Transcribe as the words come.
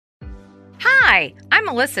Hi, I'm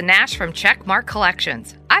Melissa Nash from Checkmark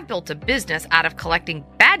Collections. I've built a business out of collecting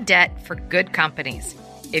bad debt for good companies.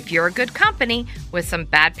 If you're a good company with some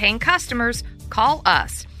bad paying customers, call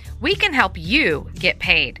us. We can help you get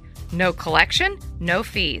paid. No collection, no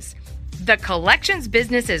fees. The collections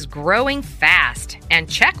business is growing fast, and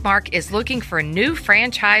Checkmark is looking for new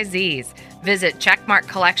franchisees. Visit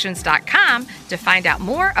checkmarkcollections.com to find out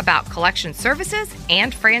more about collection services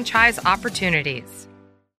and franchise opportunities.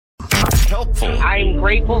 Helpful. I'm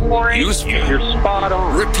grateful for it. Useful. You're spot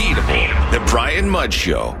on. Repeatable. The Brian Mudd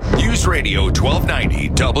Show. News Radio 1290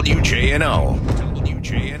 WJNO.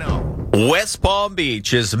 West Palm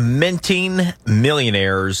Beach is minting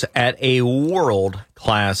millionaires at a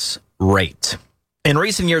world-class rate. In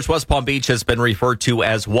recent years, West Palm Beach has been referred to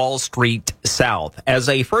as Wall Street South. As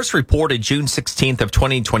a first reported June 16th of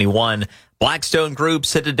 2021, Blackstone Group,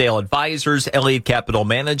 Citadel Advisors, Elliott Capital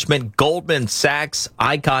Management, Goldman Sachs,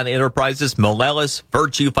 Icon Enterprises, Moelis,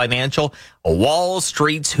 Virtue Financial, Wall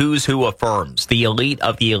Street's who's who of firms, the elite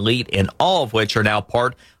of the elite, and all of which are now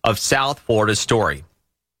part of South Florida's story.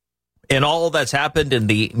 And all that's happened in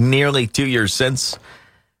the nearly 2 years since,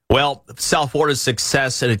 well, South Florida's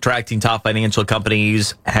success in attracting top financial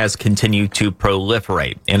companies has continued to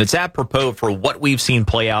proliferate. And it's apropos for what we've seen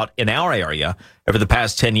play out in our area over the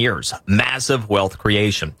past 10 years, massive wealth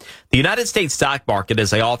creation. The United States stock market,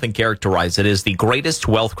 as I often characterize it, is the greatest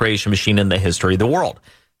wealth creation machine in the history of the world.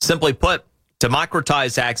 Simply put,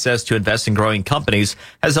 democratized access to invest in growing companies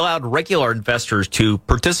has allowed regular investors to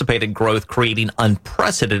participate in growth, creating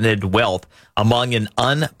unprecedented wealth among an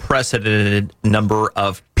unprecedented number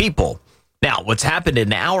of people. Now, what's happened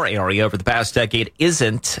in our area over the past decade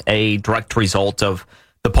isn't a direct result of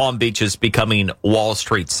the Palm Beaches becoming Wall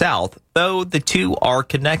Street South, though the two are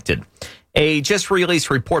connected. A just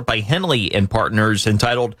released report by Henley and Partners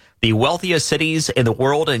entitled The Wealthiest Cities in the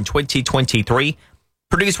World in 2023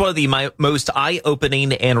 produced one of the most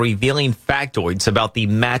eye-opening and revealing factoids about the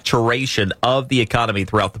maturation of the economy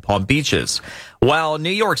throughout the Palm Beaches. While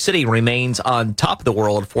New York City remains on top of the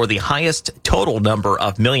world for the highest total number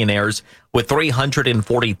of millionaires with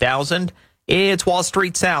 340,000, it's Wall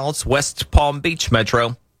Street South's West Palm Beach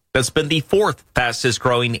Metro that's been the fourth fastest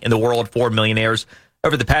growing in the world for millionaires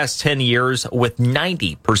over the past 10 years, with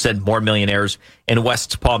 90% more millionaires in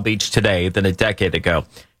West Palm Beach today than a decade ago.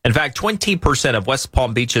 In fact, 20% of West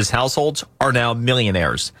Palm Beach's households are now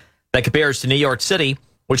millionaires. That compares to New York City,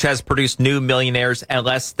 which has produced new millionaires at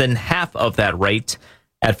less than half of that rate,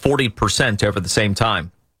 at 40% over the same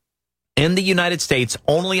time. In the United States,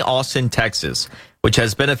 only Austin, Texas, which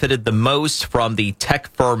has benefited the most from the tech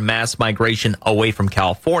firm mass migration away from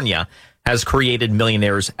California, has created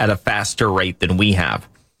millionaires at a faster rate than we have.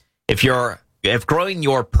 If growing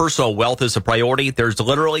your personal wealth is a priority, there's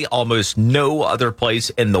literally almost no other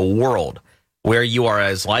place in the world where you are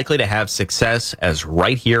as likely to have success as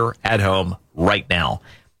right here at home right now.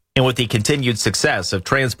 And with the continued success of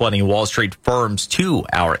transplanting Wall Street firms to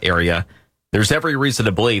our area, there's every reason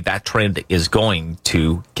to believe that trend is going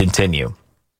to continue.